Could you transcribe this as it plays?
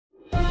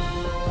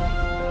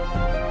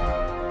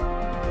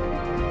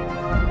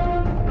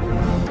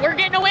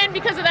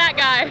in because of that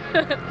guy.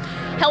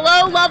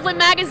 Hello, Loveland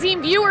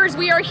Magazine viewers.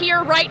 We are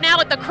here right now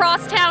at the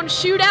Crosstown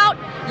Shootout,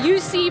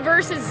 UC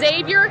versus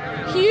Xavier.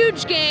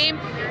 Huge game.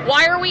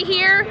 Why are we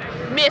here?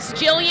 Miss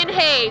Jillian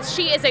Hayes.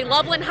 She is a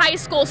Loveland High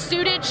School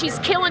student. She's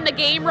killing the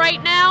game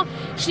right now.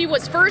 She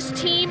was first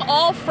team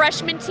all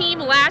freshman team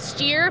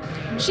last year.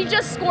 She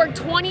just scored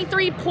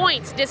 23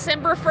 points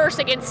December 1st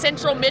against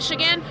Central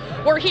Michigan.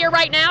 We're here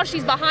right now.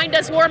 She's behind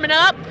us warming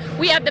up.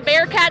 We have the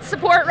Bearcats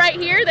support right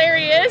here. There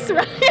he is.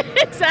 Right?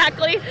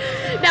 Exactly.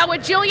 Now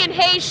with Jillian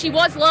Hayes, she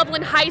was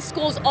Loveland High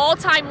School's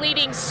all-time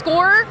leading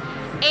scorer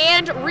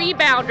and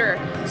rebounder.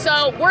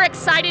 So we're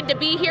excited to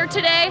be here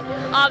today.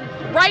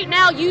 Right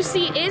now,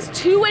 UC is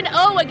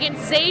 2-0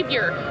 against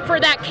Xavier for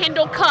that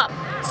Kendall Cup.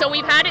 So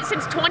we've had it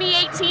since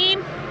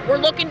 2018. We're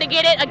looking to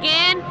get it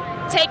again,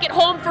 take it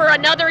home for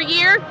another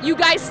year. You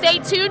guys stay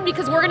tuned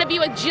because we're gonna be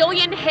with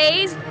Jillian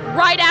Hayes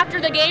right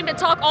after the game to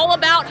talk all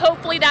about,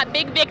 hopefully, that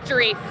big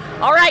victory.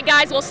 All right,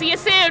 guys, we'll see you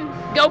soon.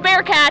 Go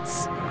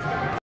Bearcats.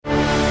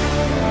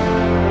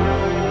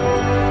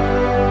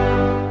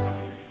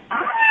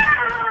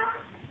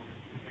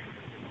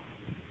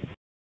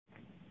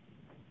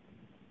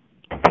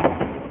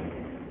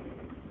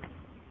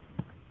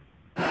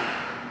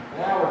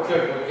 Now we're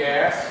cooking with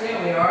gas.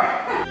 Yeah, we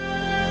are.